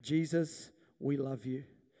Jesus, we love you.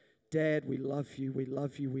 Dad, we love you, we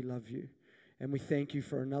love you, we love you. And we thank you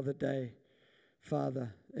for another day,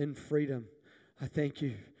 Father, in freedom. I thank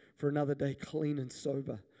you for another day clean and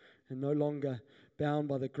sober and no longer bound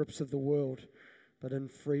by the grips of the world, but in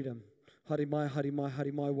freedom. Harimai, harimai,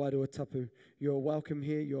 harimai, wairua tapu. You are welcome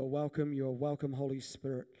here. You are welcome, Holy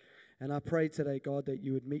Spirit. And I pray today, God, that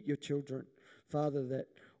you would meet your children. Father, that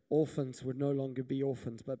orphans would no longer be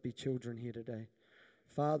orphans, but be children here today.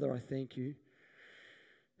 Father, I thank you.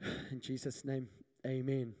 In Jesus' name,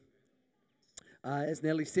 amen. As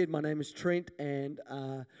Nellie said, my name is Trent, and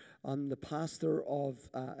I'm the pastor of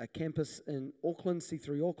a campus in Auckland,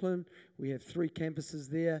 C3 Auckland. We have 3 campuses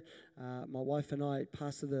there. My wife and I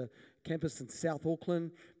pastor the campus in South Auckland.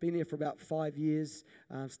 Been there for about 5 years.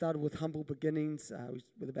 Started with humble beginnings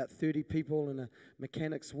with about 30 people in a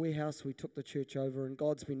mechanics warehouse. We took the church over, and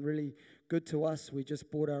God's been really good to us. We just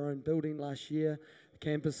bought our own building last year. The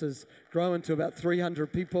campus has grown to about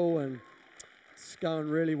 300 people, and it's going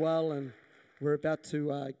really well. And we're about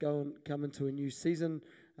to come into a new season,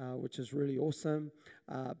 which is really awesome.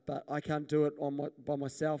 But I can't do it by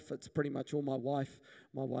myself. It's pretty much all my wife.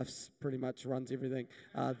 My wife's pretty much runs everything.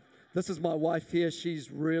 This is my wife here.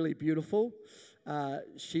 She's really beautiful.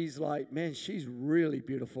 She's really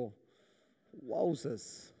beautiful.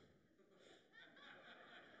 Wowzers.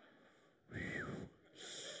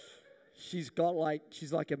 She's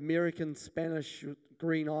like American Spanish,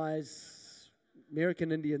 green eyes,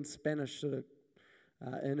 American Indian Spanish sort of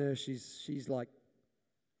in her. She's like,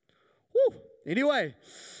 whoo. Anyway,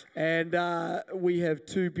 and we have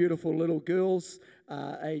 2 beautiful little girls,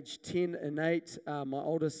 aged 10 and 8. My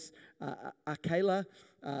oldest, Akela,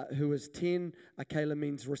 who is 10. Akela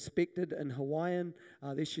means respected in Hawaiian.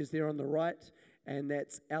 There she is there on the right. And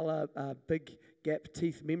that's Ella, big gap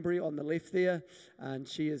teeth Membrey on the left there. And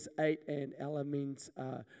she is 8, and Ella means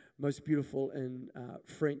most beautiful in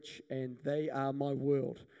French. And they are my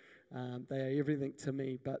world. They are everything to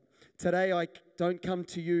me. But today I don't come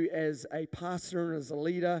to you as a pastor and as a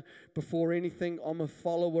leader. Before anything, I'm a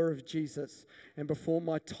follower of Jesus. And before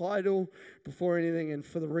my title, before anything, and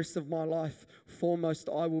for the rest of my life, foremost,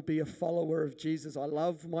 I will be a follower of Jesus. I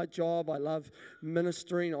love my job. I love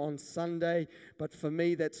ministering on Sunday. But for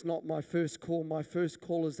me, that's not my first call. My first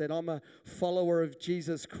call is that I'm a follower of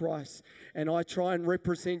Jesus Christ. And I try and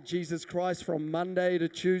represent Jesus Christ from Monday to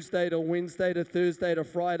Tuesday to Wednesday to Thursday to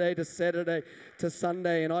Friday to Saturday to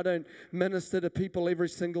Sunday. And I don't minister to people every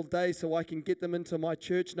single day so I can get them into my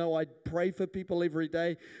church. No, I pray for people every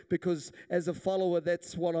day because as a follower,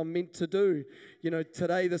 that's what I'm meant to do. You know,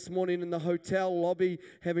 today, this morning in the hotel lobby,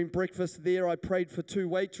 having breakfast there, I prayed for 2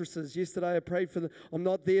 waitresses. Yesterday, I prayed for them. I'm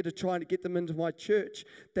not there to try and get them into my church.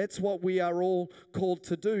 That's what we are all called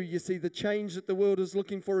to do. You see, the change that the world is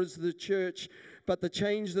looking for is the church, but the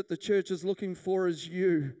change that the church is looking for is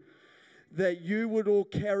you. That you would all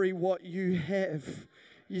carry what you have.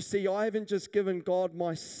 You see, I haven't just given God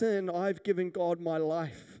my sin, I've given God my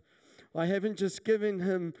life. I haven't just given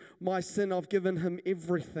him my sin, I've given him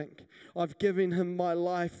everything. I've given him my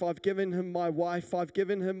life, I've given him my wife, I've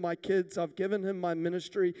given him my kids, I've given him my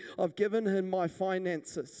ministry, I've given him my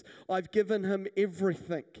finances, I've given him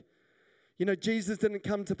everything. You know, Jesus didn't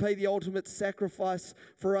come to pay the ultimate sacrifice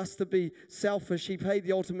for us to be selfish. He paid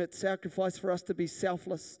the ultimate sacrifice for us to be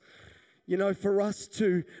selfless. You know, for us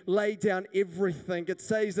to lay down everything. It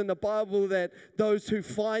says in the Bible that those who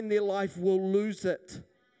find their life will lose it.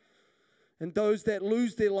 And those that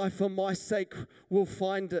lose their life for my sake will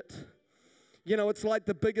find it. You know, it's like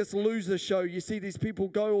the Biggest Loser show. You see these people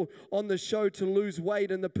go on the show to lose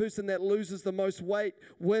weight, and the person that loses the most weight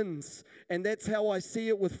wins. And that's how I see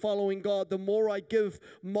it with following God. The more I give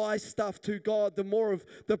my stuff to God, the more of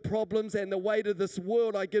the problems and the weight of this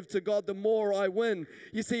world I give to God, the more I win.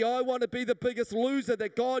 You see, I want to be the biggest loser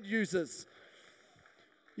that God uses.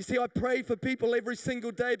 You see, I pray for people every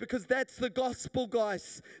single day because that's the gospel,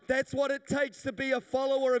 guys. That's what it takes to be a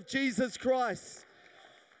follower of Jesus Christ.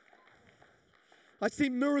 I see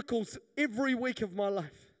miracles every week of my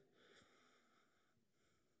life.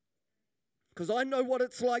 Because I know what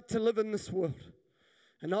it's like to live in this world.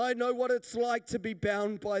 And I know what it's like to be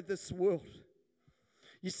bound by this world.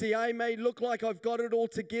 You see, I may look like I've got it all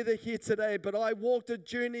together here today, but I walked a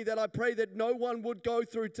journey that I pray that no one would go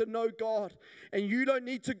through to know God. And you don't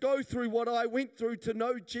need to go through what I went through to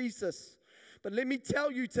know Jesus. But let me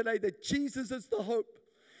tell you today that Jesus is the hope.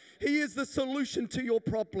 He is the solution to your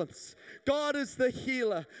problems. God is the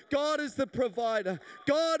healer. God is the provider.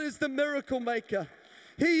 God is the miracle maker.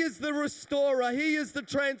 He is the restorer. He is the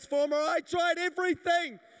transformer. I tried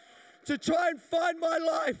everything to try and find my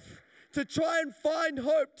life, to try and find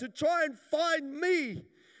hope, to try and find me.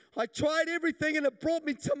 I tried everything and it brought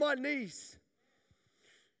me to my knees.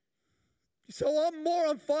 So I'm more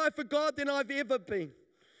on fire for God than I've ever been.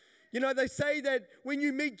 You know, they say that when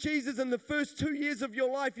you meet Jesus in the first 2 years of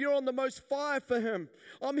your life, you're on the most fire for Him.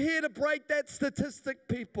 I'm here to break that statistic,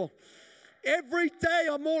 people. Every day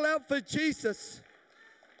I'm all out for Jesus.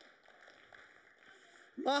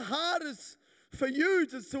 My heart is for you,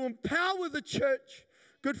 just to empower the church.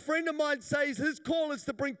 A good friend of mine says his call is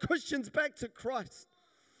to bring Christians back to Christ.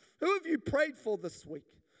 Who have you prayed for this week?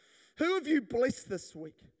 Who have you blessed this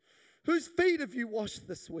week? Whose feet have you washed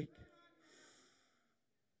this week?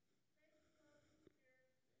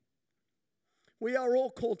 We are all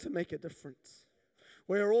called to make a difference.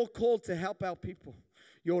 We are all called to help our people,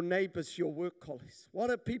 your neighbors, your work colleagues. What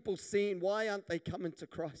are people seeing? Why aren't they coming to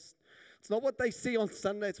Christ? It's not what they see on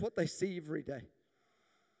Sunday, it's what they see every day.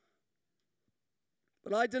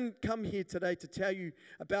 But I didn't come here today to tell you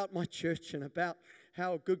about my church and about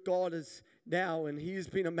how good God is now, and He has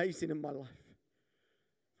been amazing in my life.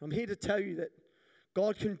 I'm here to tell you that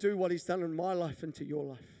God can do what He's done in my life into your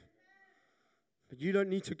life. But you don't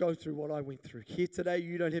need to go through what I went through. Here today,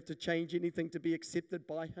 you don't have to change anything to be accepted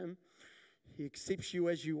by Him. He accepts you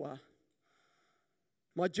as you are.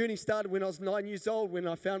 My journey started when I was 9 years old, when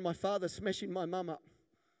I found my father smashing my mum up.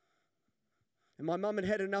 And my mum had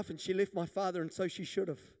had enough, and she left my father, and so she should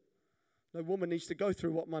have. No woman needs to go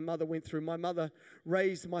through what my mother went through. My mother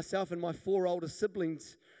raised myself and my 4 older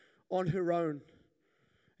siblings on her own.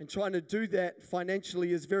 And trying to do that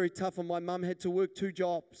financially is very tough, and my mum had to work 2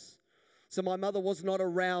 jobs. So my mother was not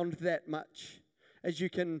around that much, as you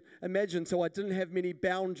can imagine. So I didn't have many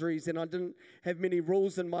boundaries, and I didn't have many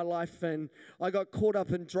rules in my life. And I got caught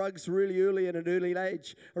up in drugs really early at an early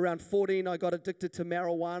age. Around 14, I got addicted to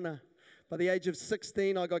marijuana. By the age of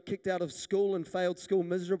 16, I got kicked out of school and failed school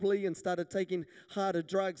miserably and started taking harder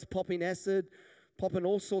drugs, popping acid, popping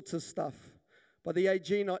all sorts of stuff. By the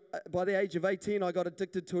age of 18, I got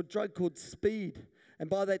addicted to a drug called speed. And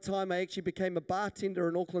by that time, I actually became a bartender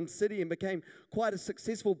in Auckland City and became quite a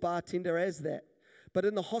successful bartender as that. But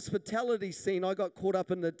in the hospitality scene, I got caught up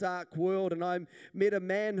in the dark world, and I met a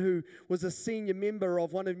man who was a senior member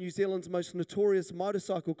of one of New Zealand's most notorious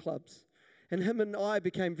motorcycle clubs. And him and I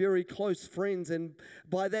became very close friends. And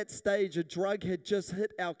by that stage, a drug had just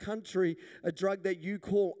hit our country, a drug that you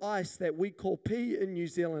call ice, that we call P in New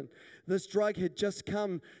Zealand. This drug had just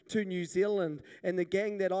come to New Zealand. And the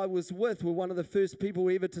gang that I was with were one of the first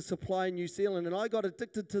people ever to supply in New Zealand. And I got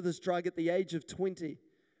addicted to this drug at the age of 20.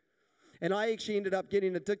 And I actually ended up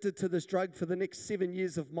getting addicted to this drug for the next 7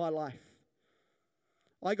 years of my life.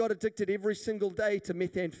 I got addicted every single day to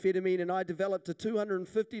methamphetamine, and I developed a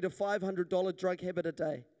 $250 to $500 drug habit a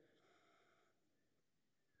day.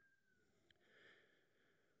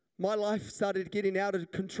 My life started getting out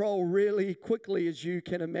of control really quickly, as you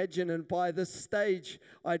can imagine, and by this stage,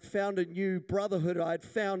 I'd found a new brotherhood, I'd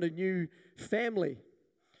found a new family.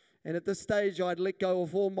 And at this stage, I'd let go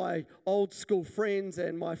of all my old school friends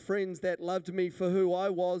and my friends that loved me for who I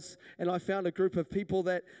was. And I found a group of people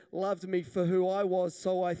that loved me for who I was,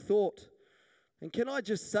 so I thought. And can I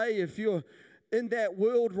just say, if you're in that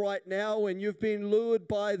world right now and you've been lured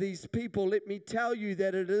by these people, let me tell you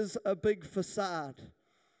that it is a big facade.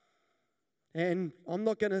 And I'm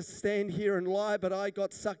not going to stand here and lie, but I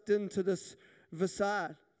got sucked into this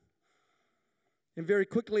facade. And very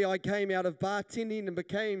quickly I came out of bartending and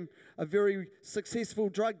became a very successful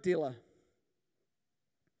drug dealer.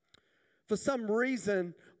 For some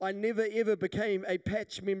reason, I never ever became a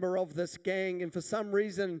patch member of this gang, and for some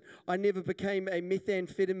reason, I never became a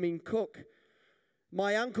methamphetamine cook.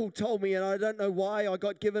 My uncle told me, and I don't know why, I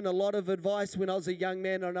got given a lot of advice when I was a young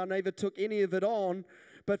man, and I never took any of it on,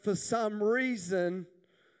 but for some reason,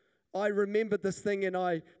 I remembered this thing and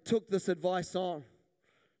I took this advice on.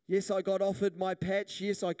 Yes, I got offered my patch.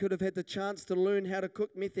 Yes, I could have had the chance to learn how to cook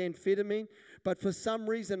methamphetamine, but for some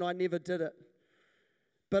reason I never did it.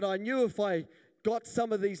 But I knew if I got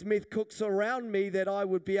some of these meth cooks around me that I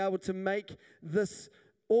would be able to make this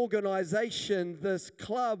organization, this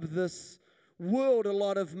club, this world a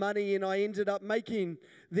lot of money, and I ended up making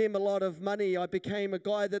them a lot of money. I became a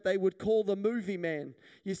guy that they would call the movie man.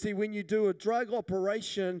 You see, when you do a drug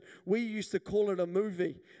operation, we used to call it a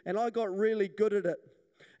movie, and I got really good at it.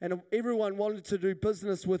 And everyone wanted to do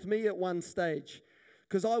business with me at one stage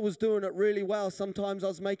because I was doing it really well. Sometimes I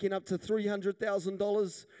was making up to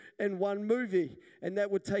 $300,000 in one movie, and that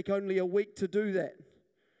would take only a week to do that.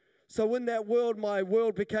 So in that world, my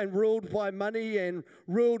world became ruled by money and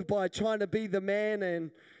ruled by trying to be the man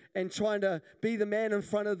and trying to be the man in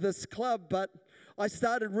front of this club. But I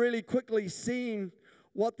started really quickly seeing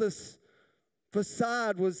what this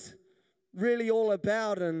facade was really all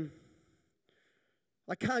about. And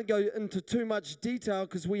I can't go into too much detail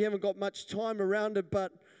because we haven't got much time around it,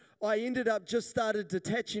 but I ended up just started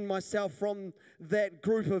detaching myself from that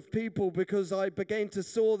group of people because I began to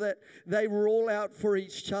saw that they were all out for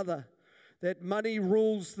each other, that money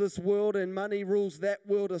rules this world and money rules that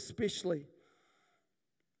world especially.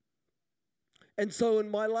 And so in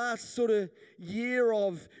my last sort of year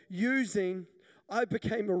of using, I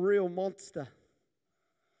became a real monster.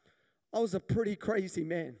 I was a pretty crazy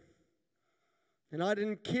man. And I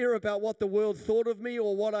didn't care about what the world thought of me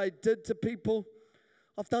or what I did to people.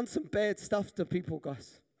 I've done some bad stuff to people,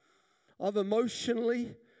 guys. I've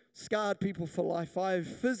emotionally scarred people for life. I've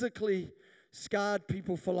physically scarred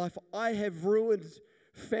people for life. I have ruined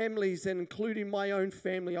families, and including my own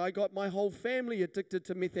family. I got my whole family addicted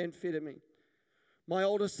to methamphetamine. My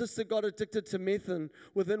older sister got addicted to meth, and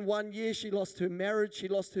within 1 year, she lost her marriage, she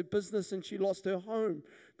lost her business, and she lost her home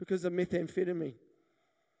because of methamphetamine.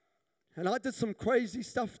 And I did some crazy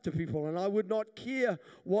stuff to people, and I would not care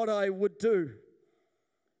what I would do.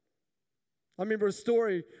 I remember a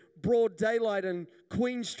story, broad daylight in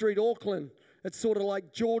Queen Street, Auckland. It's sort of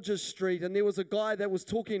like George's Street, and there was a guy that was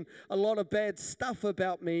talking a lot of bad stuff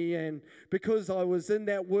about me, and because I was in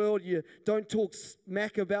that world, you don't talk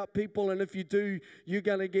smack about people, and if you do, you're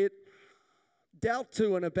going to get dealt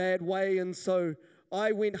to in a bad way. And so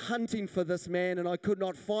I went hunting for this man, and I could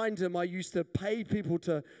not find him. I used to pay people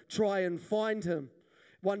to try and find him.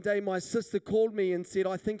 One day my sister called me and said,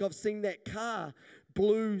 I think I've seen that car,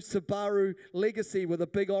 blue Subaru Legacy with a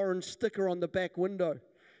big orange sticker on the back window.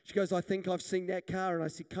 She goes, I think I've seen that car. And I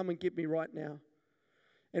said, come and get me right now.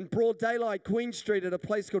 In broad daylight, Queen Street at a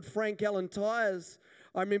place called Frank Allen Tires,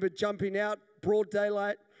 I remember jumping out, broad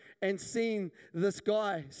daylight, and seeing this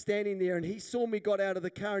guy standing there. And he saw me, got out of the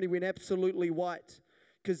car, and he went absolutely white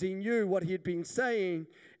because he knew what he'd been saying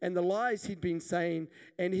and the lies he'd been saying.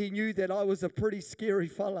 And he knew that I was a pretty scary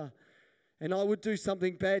fella. And I would do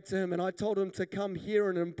something bad to him. And I told him to come here,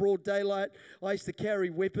 and in broad daylight, I used to carry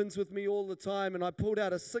weapons with me all the time. And I pulled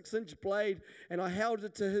out a 6-inch blade, and I held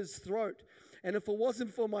it to his throat. And if it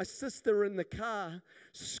wasn't for my sister in the car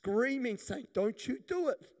screaming, saying, don't you do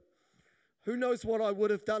it, who knows what I would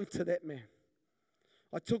have done to that man.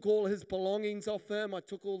 I took all his belongings off him. I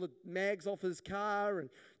took all the mags off his car and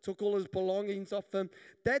took all his belongings off him.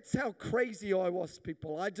 That's how crazy I was,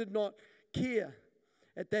 people. I did not care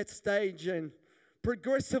at that stage, and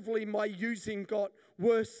progressively my using got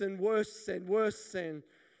worse and worse and worse, and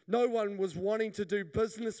no one was wanting to do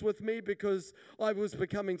business with me because I was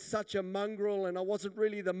becoming such a mongrel and I wasn't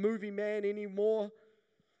really the movie man anymore.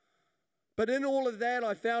 But in all of that,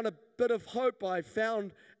 I found a bit of hope. I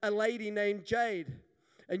found a lady named Jade.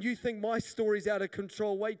 And you think my story's out of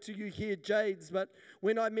control, wait till you hear Jade's. But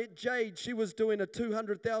when I met Jade, she was doing a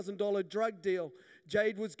 $200,000 drug deal.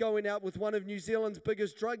 Jade was going out with one of New Zealand's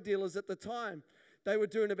biggest drug dealers at the time. They were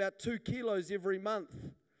doing about 2 kilos every month.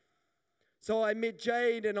 So I met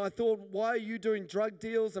Jade, and I thought, why are you doing drug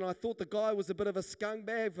deals? And I thought the guy was a bit of a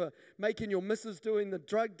scumbag for making your missus doing the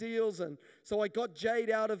drug deals. And so I got Jade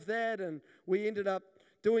out of that, and we ended up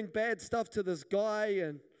doing bad stuff to this guy.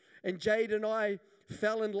 And Jade and I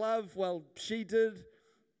fell in love. Well, she did.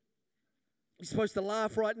 You're supposed to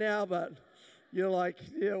laugh right now, but you're like,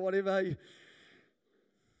 yeah, whatever.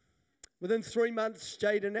 Within 3 months,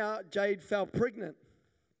 Jade fell pregnant.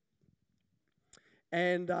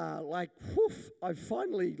 And I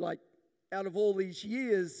finally, out of all these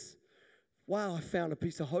years, wow, I found a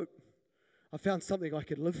piece of hope. I found something I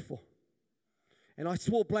could live for. And I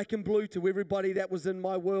swore black and blue to everybody that was in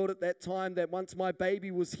my world at that time that once my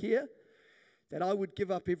baby was here, that I would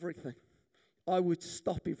give up everything. I would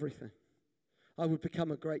stop everything. I would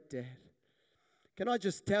become a great dad. Can I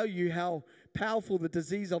just tell you how powerful the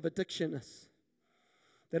disease of addiction is?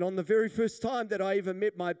 That on the very first time that I ever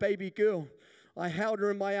met my baby girl, I held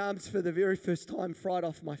her in my arms for the very first time, fried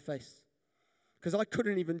off my face. Because I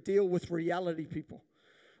couldn't even deal with reality, people.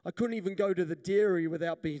 I couldn't even go to the dairy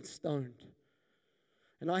without being stoned.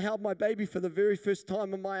 And I held my baby for the very first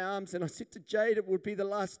time in my arms, and I said to Jade, it would be the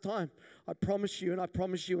last time. I promise you, and I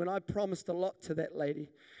promise you, and I promised a lot to that lady.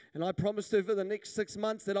 And I promised her for the next 6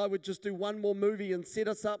 months that I would just do one more movie and set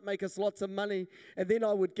us up, make us lots of money, and then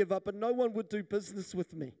I would give up, and no one would do business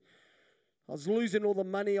with me. I was losing all the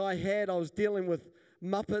money I had. I was dealing with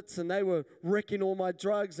Muppets, and they were wrecking all my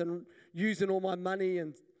drugs and using all my money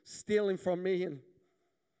and stealing from me. And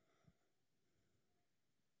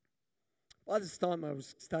by this time, I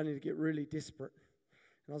was starting to get really desperate.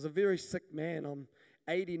 And I was a very sick man. I'm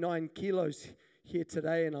 89 kilos here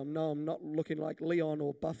today, and I'm not looking like Leon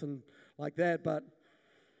or buff and like that, but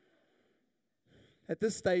At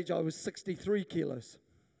this stage, I was 63 kilos.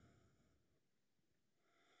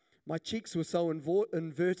 My cheeks were so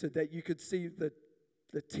inverted that you could see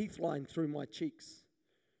the teeth line through my cheeks,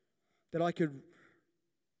 that I could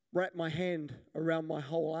wrap my hand around my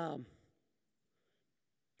whole arm.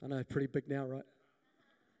 I know, pretty big now, right?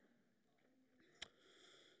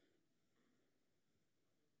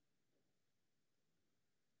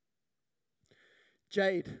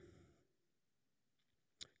 Jade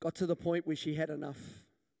got to the point where she had enough.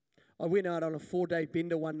 I went out on a 4-day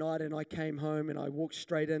bender one night and I came home and I walked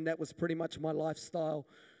straight in. That was pretty much my lifestyle.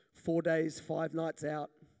 4 days, 5 nights out.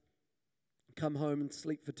 Come home and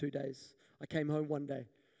sleep for 2 days. I came home one day,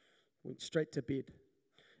 went straight to bed.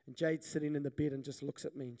 And Jade's sitting in the bed and just looks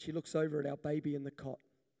at me. And she looks over at our baby in the cot.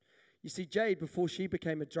 You see, Jade, before she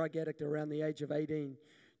became a drug addict around the age of 18,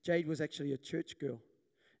 Jade was actually a church girl.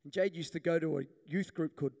 And Jade used to go to a youth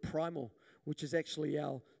group called Primal, which is actually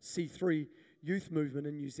our C3 youth movement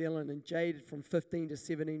in New Zealand. And Jade, from 15 to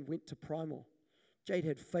 17, went to Primal. Jade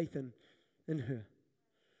had faith in her.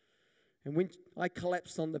 And when I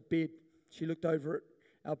collapsed on the bed, she looked over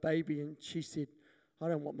at our baby and she said, I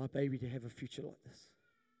don't want my baby to have a future like this.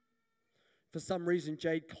 For some reason,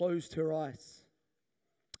 Jade closed her eyes.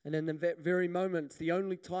 And in that very moment, it's the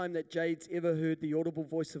only time that Jade's ever heard the audible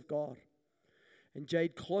voice of God. And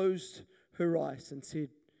Jade closed her eyes and said,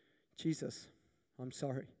 Jesus, I'm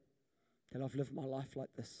sorry that I've lived my life like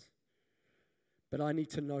this. But I need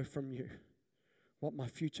to know from you what my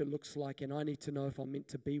future looks like, and I need to know if I'm meant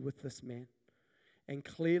to be with this man. And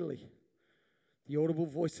clearly, the audible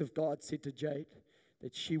voice of God said to Jade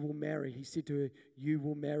that she will marry. He said to her, you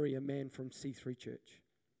will marry a man from C3 Church.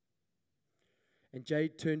 And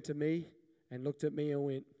Jade turned to me and looked at me and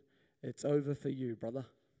went, it's over for you, brother.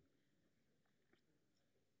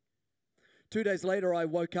 2 days later, I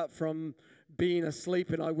woke up from being asleep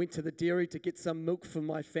and I went to the dairy to get some milk for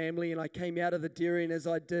my family. And I came out of the dairy, and as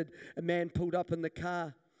I did, a man pulled up in the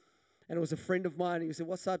car. And it was a friend of mine. He said,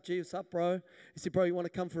 what's up, G? What's up, bro? He said, bro, you want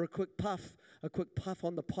to come for a quick puff? A quick puff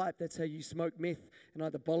on the pipe. That's how you smoke meth. And I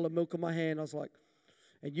had a bottle of milk in my hand. I was like,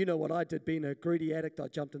 and you know what I did, being a greedy addict, I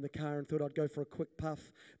jumped in the car and thought I'd go for a quick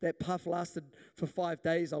puff. That puff lasted for 5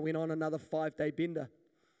 days. I went on another 5-day bender.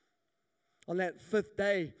 On that 5th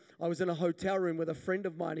day, I was in a hotel room with a friend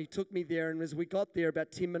of mine. He took me there, and as we got there,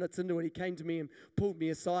 about 10 minutes into it, he came to me and pulled me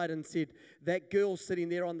aside and said, that girl sitting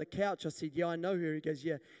there on the couch. I said, yeah, I know her. He goes,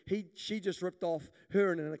 yeah, she just ripped off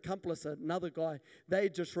her and an accomplice, another guy. They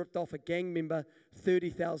just ripped off a gang member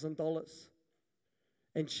 $30,000.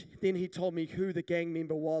 And then he told me who the gang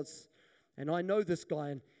member was. And I know this guy,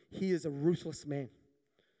 and he is a ruthless man.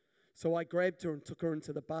 So I grabbed her and took her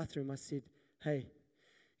into the bathroom. I said, hey,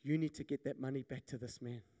 you need to get that money back to this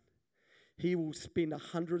man. He will spend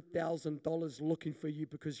 $100,000 looking for you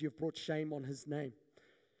because you've brought shame on his name.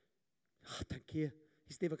 I don't care.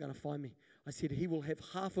 He's never going to find me. I said, he will have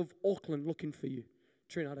half of Auckland looking for you.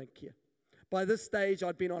 Trent, I don't care. By this stage,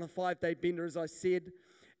 I'd been on a 5-day bender, as I said,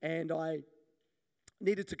 and I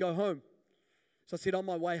needed to go home. So I said, on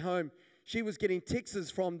my way home, she was getting texts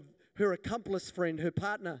from her accomplice friend, her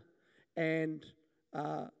partner, and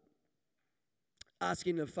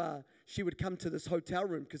asking if she would come to this hotel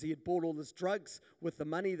room because he had bought all this drugs with the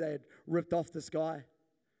money they had ripped off this guy.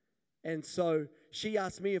 And so she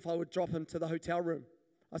asked me if I would drop him to the hotel room.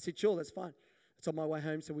 I said, sure, that's fine. It's on my way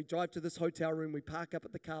home. So we drive to this hotel room. We park up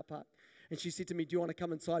at the car park. And she said to me, do you want to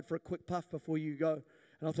come inside for a quick puff before you go?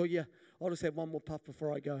 And I thought, yeah, I'll just have one more puff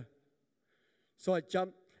before I go. So I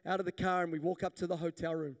jumped out of the car and we walk up to the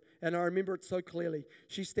hotel room. And I remember it so clearly.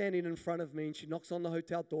 She's standing in front of me and she knocks on the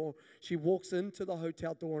hotel door. She walks into the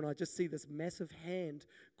hotel door and I just see this massive hand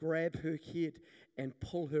grab her head and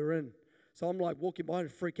pull her in. So I'm like walking by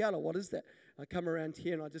and freak out. Like, what is that? I come around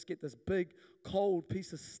here and I just get this big cold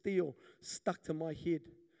piece of steel stuck to my head.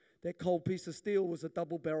 That cold piece of steel was a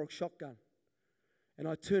double-barrel shotgun. And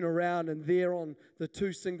I turn around and there on the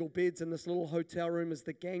 2 single beds in this little hotel room is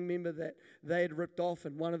the gang member that they had ripped off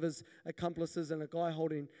and one of his accomplices and a guy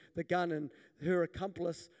holding the gun and her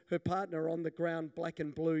accomplice, her partner on the ground, black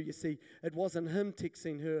and blue. You see, it wasn't him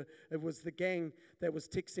texting her. It was the gang that was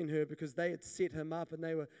texting her because they had set him up and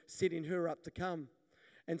they were setting her up to come.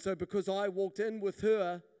 And so because I walked in with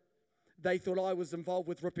her, they thought I was involved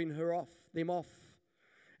with ripping them off.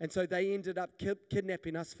 And so they ended up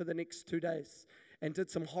kidnapping us for the next 2 days. And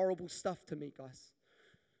did some horrible stuff to me, guys.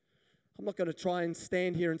 I'm not going to try and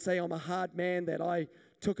stand here and say I'm a hard man, that I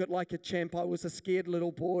took it like a champ. I was a scared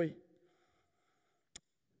little boy.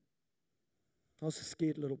 I was a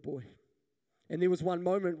scared little boy. And there was one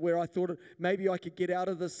moment where I thought maybe I could get out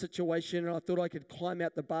of this situation, and I thought I could climb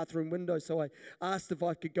out the bathroom window. So I asked if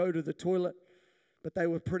I could go to the toilet. But they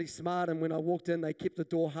were pretty smart, and when I walked in, they kept the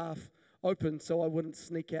door half open so I wouldn't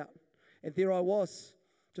sneak out. And there I was,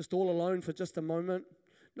 just all alone for just a moment.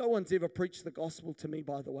 No one's ever preached the gospel to me,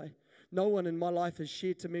 by the way. No one in my life has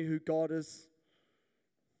shared to me who God is.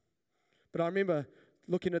 But I remember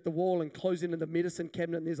looking at the wall and closing in the medicine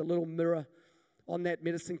cabinet, and there's a little mirror on that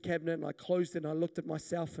medicine cabinet, and I closed it and I looked at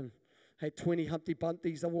myself and had 20 Humpty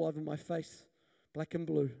Bunties all over my face, black and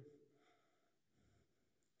blue.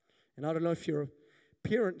 And I don't know if you're a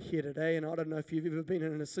parent here today, and I don't know if you've ever been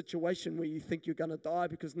in a situation where you think you're going to die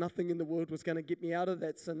because nothing in the world was going to get me out of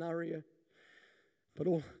that scenario. But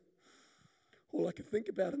all I could think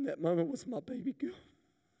about in that moment was my baby girl.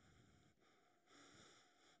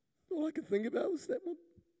 All I could think about was that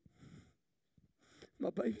my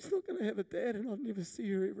baby's not going to have a dad, and I'll never see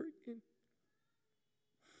her ever again.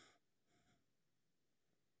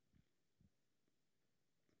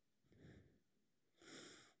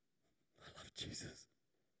 I love Jesus.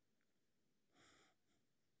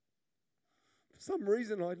 For some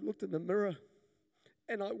reason, I looked in the mirror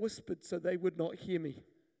and I whispered so they would not hear me.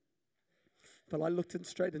 But I looked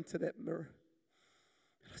straight into that mirror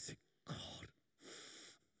and I said, God,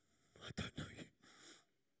 I don't know you.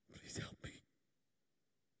 Please help me.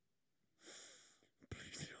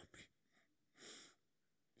 Please help me.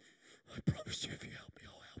 I promise you if you help me,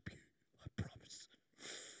 I'll help you. I promise.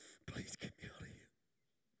 Please get me out of here.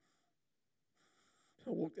 I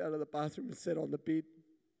walked out of the bathroom and sat on the bed.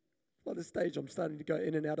 By this stage, I'm starting to go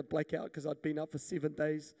in and out of blackout because I'd been up for 7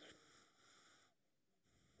 days.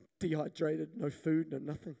 Dehydrated, no food, no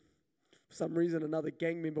nothing. For some reason, another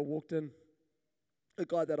gang member walked in. A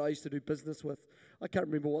guy that I used to do business with. I can't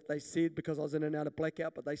remember what they said because I was in and out of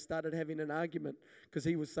blackout, but they started having an argument because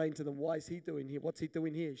he was saying to them, why is he doing here? What's he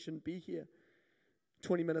doing here? He shouldn't be here.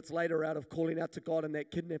 20 minutes later, out of calling out to God and that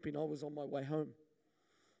kidnapping, I was on my way home.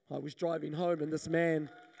 I was driving home, and this man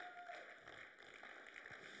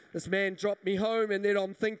dropped me home, and then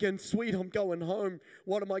I'm thinking, sweet, I'm going home.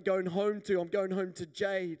 What am I going home to? I'm going home to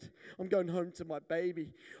Jade. I'm going home to my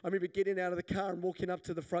baby. I remember getting out of the car and walking up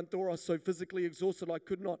to the front door. I was so physically exhausted I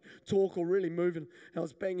could not talk or really move, and I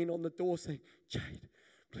was banging on the door saying, Jade,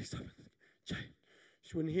 please open it. Jade.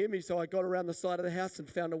 She wouldn't hear me, so I got around the side of the house and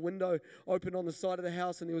found a window open on the side of the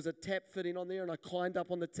house, and there was a tap fitting on there, and I climbed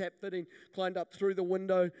up on the tap fitting, climbed up through the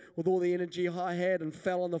window with all the energy I had and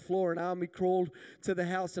fell on the floor, and army crawled to the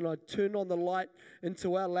house, and I turned on the light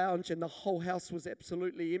into our lounge, and the whole house was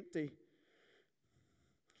absolutely empty.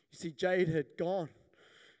 You see, Jade had gone,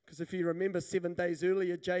 because if you remember 7 days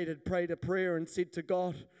earlier, Jade had prayed a prayer and said to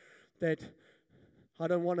God that I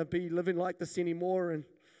don't want to be living like this anymore, and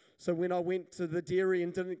so when I went to the dairy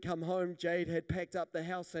and didn't come home, Jade had packed up the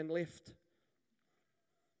house and left.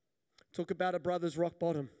 Talk about a brother's rock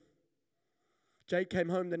bottom. Jade came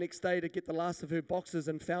home the next day to get the last of her boxes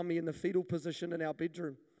and found me in the fetal position in our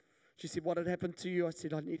bedroom. She said, what had happened to you? I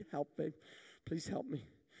said, I need help, babe. Please help me.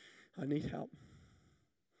 I need help.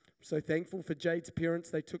 I'm so thankful for Jade's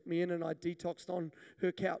parents. They took me in and I detoxed on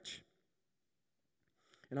her couch.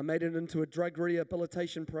 And I made it into a drug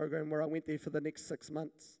rehabilitation program where I went there for the next 6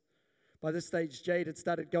 months. By this stage, Jade had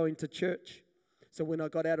started going to church. So when I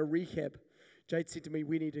got out of rehab, Jade said to me,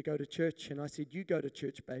 we need to go to church. And I said, you go to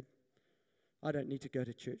church, babe. I don't need to go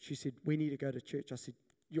to church. She said, we need to go to church. I said,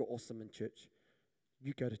 you're awesome in church.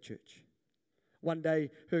 You go to church. One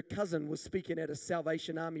day, her cousin was speaking at a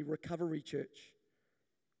Salvation Army recovery church.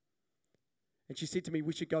 And she said to me,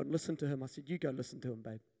 we should go and listen to him. I said, you go listen to him,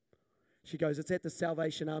 babe. She goes, it's at the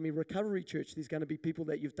Salvation Army recovery church. There's going to be people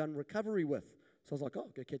that you've done recovery with. So I was like, oh, I'll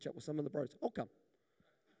go catch up with some of the bros. I'll come.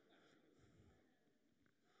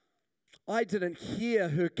 I didn't hear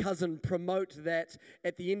her cousin promote that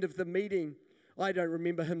at the end of the meeting. I don't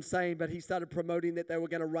remember him saying, but he started promoting that they were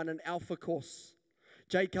going to run an alpha course.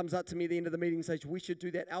 Jade comes up to me at the end of the meeting and says, we should do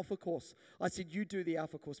that alpha course. I said, you do the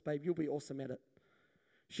alpha course, babe. You'll be awesome at it.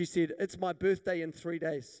 She said, it's my birthday in 3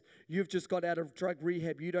 days. You've just got out of drug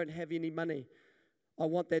rehab. You don't have any money. I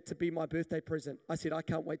want that to be my birthday present. I said, I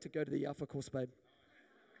can't wait to go to the Alpha course, babe.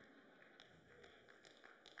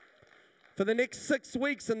 For the next 6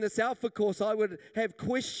 weeks in this Alpha course, I would have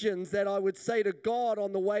questions that I would say to God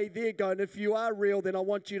on the way there, going, if you are real, then I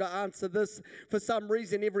want you to answer this. For some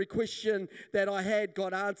reason, every question that I had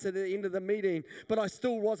got answered at the end of the meeting, but I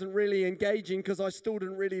still wasn't really engaging because I still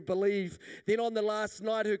didn't really believe. Then on the last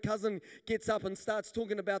night, her cousin gets up and starts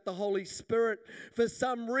talking about the Holy Spirit. For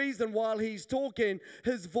some reason, while he's talking,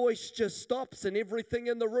 his voice just stops and everything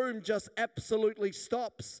in the room just absolutely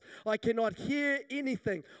stops. I cannot hear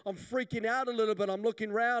anything. I'm freaking out out a little bit. I'm looking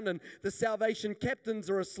around, and the salvation captains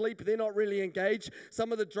are asleep. They're not really engaged.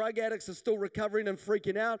 Some of the drug addicts are still recovering and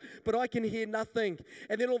freaking out, but I can hear nothing.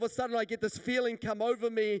 And then all of a sudden, I get this feeling come over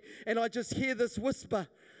me, and I just hear this whisper,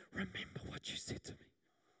 remember what you said to me.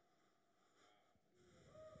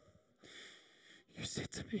 You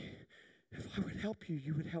said to me, if I would help you,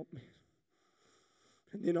 you would help me.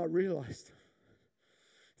 And then I realized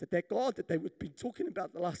that God that they would be talking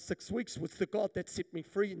about the last 6 weeks was the God that set me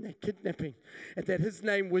free in that kidnapping, and that his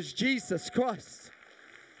name was Jesus Christ.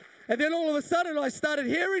 And then all of a sudden I started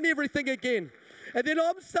hearing everything again. And then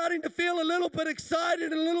I'm starting to feel a little bit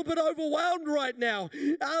excited and a little bit overwhelmed right now.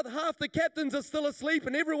 Half the captains are still asleep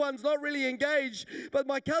and everyone's not really engaged. But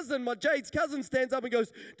my Jade's cousin stands up and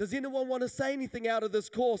goes, does anyone want to say anything out of this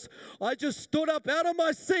course? I just stood up out of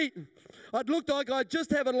my seat. I'd looked like I'd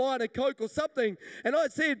just have a line of Coke or something. And I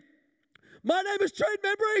said, my name is Trent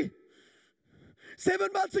Membrey. 7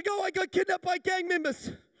 months ago, I got kidnapped by gang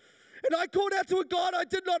members. And I called out to a God I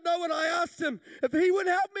did not know, and I asked him if he would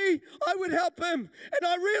help me, I would help him. And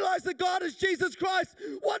I realized that God is Jesus Christ.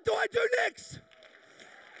 What do I do next?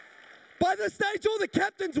 By this stage, all the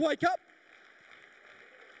captains wake up.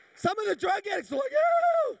 Some of the drug addicts are like,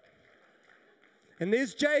 oh! And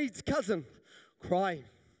there's Jade's cousin crying,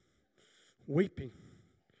 weeping.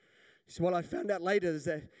 So what I found out later is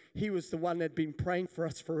that he was the one that had been praying for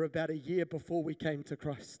us for about a year before we came to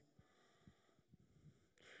Christ.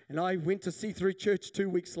 And I went to C3 Church 2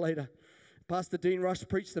 weeks later. Pastor Dean Rush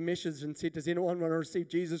preached the message and said, does anyone want to receive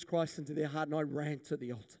Jesus Christ into their heart? And I ran to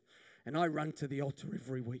the altar. And I run to the altar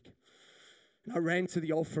every week. And I ran to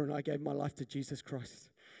the altar and I gave my life to Jesus Christ.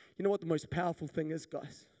 You know what the most powerful thing is,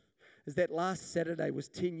 guys? Is that last Saturday was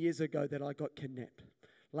 10 years ago that I got kidnapped.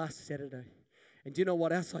 Last Saturday. And do you know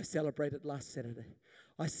what else I celebrated last Saturday?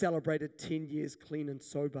 I celebrated 10 years clean and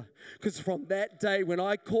sober. Because from that day when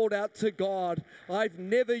I called out to God, I've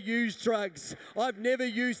never used drugs. I've never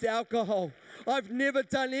used alcohol. I've never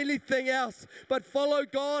done anything else but follow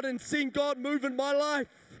God and seen God move in my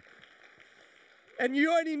life. And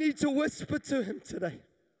you only need to whisper to him today.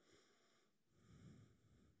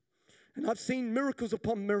 And I've seen miracles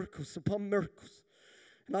upon miracles upon miracles.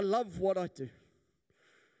 And I love what I do.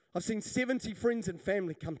 I've seen 70 friends and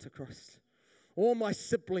family come to Christ. All my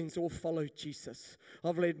siblings all follow Jesus.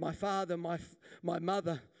 I've led my father, my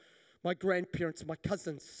mother, my grandparents, my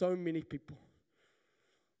cousins, so many people.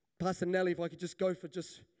 Pastor Nellie, if I could just go for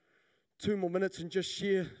just 2 more minutes and just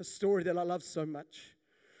share a story that I love so much.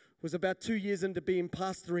 It was about 2 years into being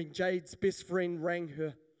pastoring, Jade's best friend rang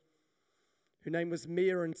her. Her name was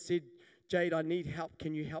Mia and said, Jade, I need help.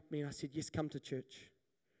 Can you help me? And I said, yes, come to church.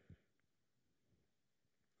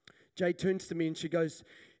 Jade turns to me and she goes,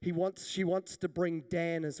 she wants to bring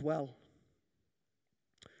Dan as well.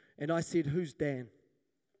 And I said, who's Dan?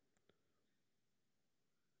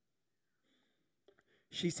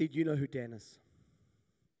 She said, you know who Dan is.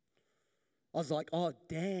 I was like, oh,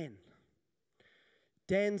 Dan.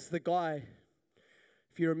 Dan's the guy,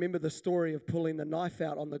 if you remember the story of pulling the knife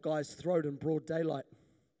out on the guy's throat in broad daylight.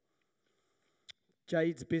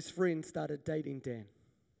 Jade's best friend started dating Dan.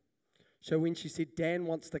 So when she said Dan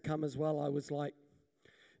wants to come as well, I was like,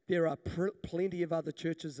 there are plenty of other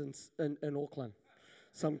churches in Auckland.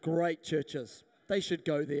 Some great churches. They should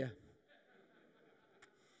go there.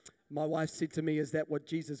 My wife said to me, is that what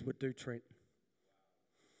Jesus would do, Trent?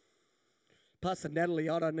 Pastor Natalie,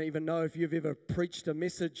 I don't even know if you've ever preached a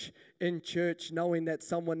message in church knowing that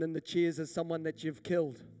someone in the chairs is someone that you've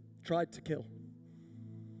killed, tried to kill.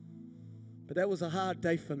 But that was a hard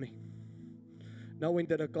day for me. Knowing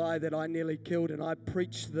that a guy that I nearly killed, and I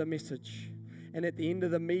preached the message. And at the end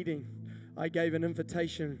of the meeting, I gave an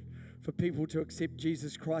invitation for people to accept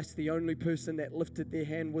Jesus Christ. The only person that lifted their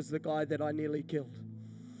hand was the guy that I nearly killed.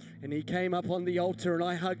 And he came up on the altar and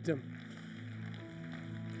I hugged him.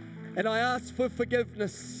 And I asked for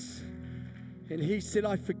forgiveness. And he said,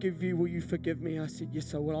 I forgive you. Will you forgive me? I said,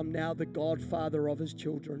 yes, I will. I'm now the godfather of his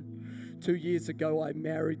children. 2 years ago, I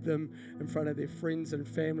married them in front of their friends and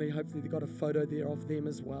family. Hopefully, they've got a photo there of them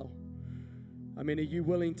as well. I mean, are you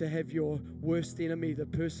willing to have your worst enemy, the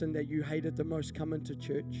person that you hated the most, come into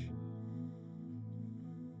church?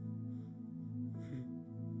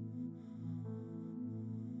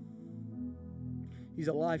 He's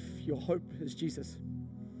alive. Your hope is Jesus.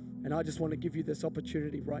 And I just want to give you this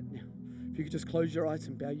opportunity right now. If you could just close your eyes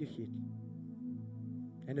and bow your head.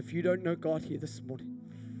 And if you don't know God here this morning,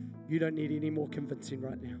 you don't need any more convincing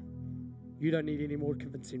right now. You don't need any more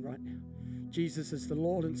convincing right now. Jesus is the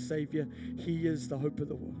Lord and Savior. He is the hope of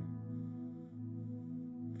the world.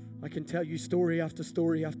 I can tell you story after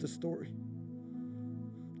story after story.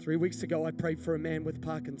 3 weeks ago, I prayed for a man with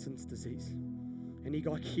Parkinson's disease, and he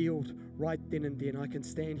got healed right then and there. And I can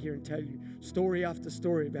stand here and tell you story after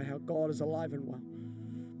story about how God is alive and well.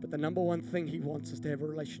 But the number one thing he wants is to have a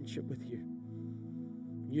relationship with you.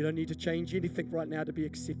 You don't need to change anything right now to be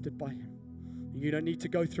accepted by him. You don't need to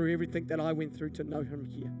go through everything that I went through to know him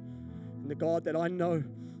here. And the God that I know,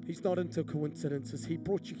 he's not into coincidences. He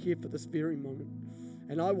brought you here for this very moment.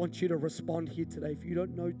 And I want you to respond here today. If you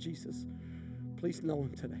don't know Jesus, please know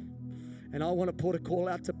him today. And I want to put a call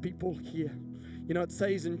out to people here. You know, it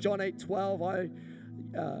says in John 8:12,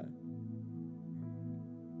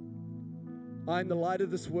 I am the light of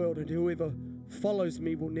this world, and whoever follows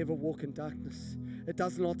me will never walk in darkness. It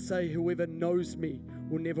does not say whoever knows me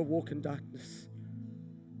will never walk in darkness.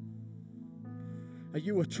 Are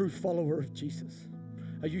you a true follower of Jesus?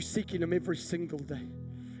 Are you seeking him every single day?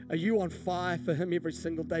 Are you on fire for him every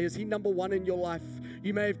single day? Is he number one in your life?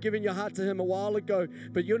 You may have given your heart to him a while ago,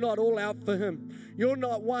 but you're not all out for him. You're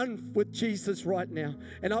not one with Jesus right now.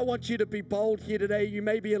 And I want you to be bold here today. You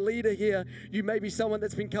may be a leader here. You may be someone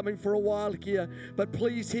that's been coming for a while here. But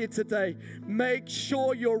please here today, make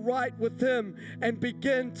sure you're right with him and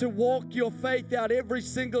begin to walk your faith out every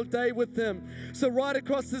single day with him. So right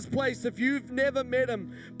across this place, if you've never met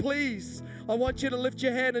him, please, I want you to lift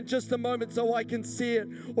your hand in just a moment so I can see it.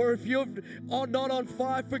 Or if you're not on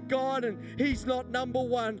fire for God and he's not number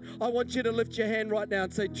one, I want you to lift your hand right now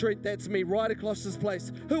and say, Trent, that's me, right across this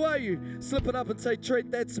place. Who are you? Slip it up and say,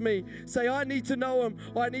 Trent, that's me. Say, I need to know him.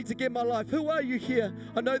 I need to get my life. Who are you here?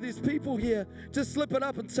 I know there's people here. Just slip it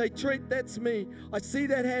up and say, Trent, that's me. I see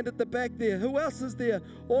that hand at the back there. Who else is there?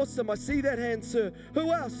 Awesome. I see that hand, sir.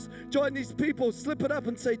 Who else? Join these people. Slip it up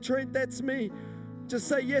and say, Trent, that's me. Just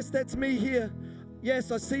say, yes, that's me here.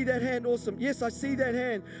 Yes, I see that hand. Awesome. Yes, I see that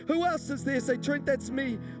hand. Who else is there? Say, Trent, that's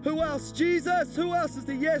me. Who else? Jesus. Who else is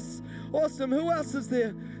there? Yes. Awesome. Who else is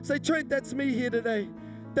there? Say, Trent, that's me here today.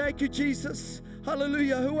 Thank you, Jesus.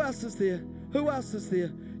 Hallelujah. Who else is there? Who else is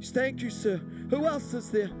there? Thank you, sir. Who else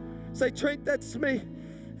is there? Say, Trent, that's me.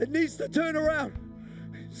 It needs to turn around.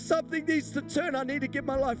 Something needs to turn. I need to get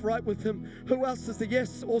my life right with him. Who else is there?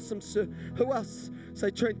 Yes. Awesome, sir. Who else?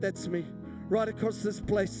 Say, Trent, that's me. Right across this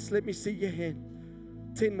place. Let me see your hand.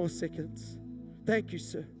 10 more seconds. Thank you,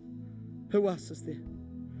 sir. Who else is there?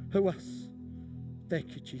 Who else?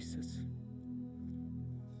 Thank you, Jesus.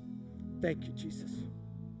 Thank you, Jesus.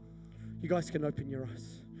 You guys can open your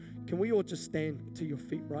eyes. Can we all just stand to your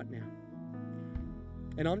feet right now?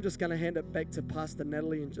 And I'm just going to hand it back to Pastor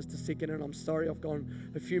Natalie in just a second. And I'm sorry I've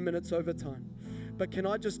gone a few minutes over time. But can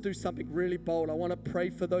I just do something really bold? I want to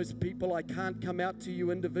pray for those people. I can't come out to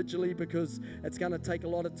you individually because it's going to take a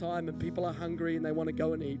lot of time and people are hungry and they want to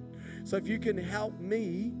go and eat. So if you can help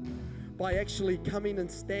me by actually coming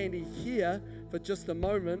and standing here for just a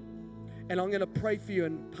moment, and I'm going to pray for you,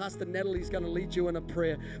 and Pastor Natalie's going to lead you in a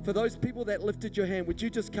prayer. For those people that lifted your hand, would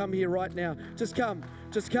you just come here right now? Just come.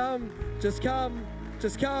 Just come. Just come.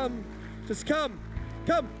 Just come. Just come.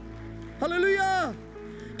 Come. Hallelujah.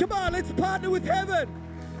 Come on, let's partner with heaven.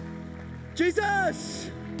 Jesus.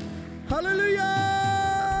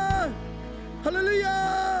 Hallelujah.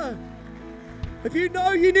 Hallelujah. If you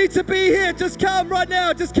know you need to be here, just come right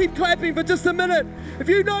now. Just keep clapping for just a minute. If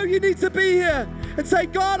you know you need to be here and say,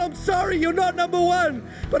 God, I'm sorry you're not number one,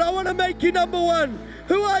 but I want to make you number one.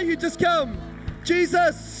 Who are you? Just come.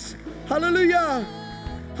 Jesus. Hallelujah.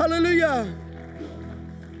 Hallelujah.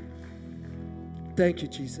 Thank you,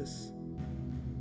 Jesus.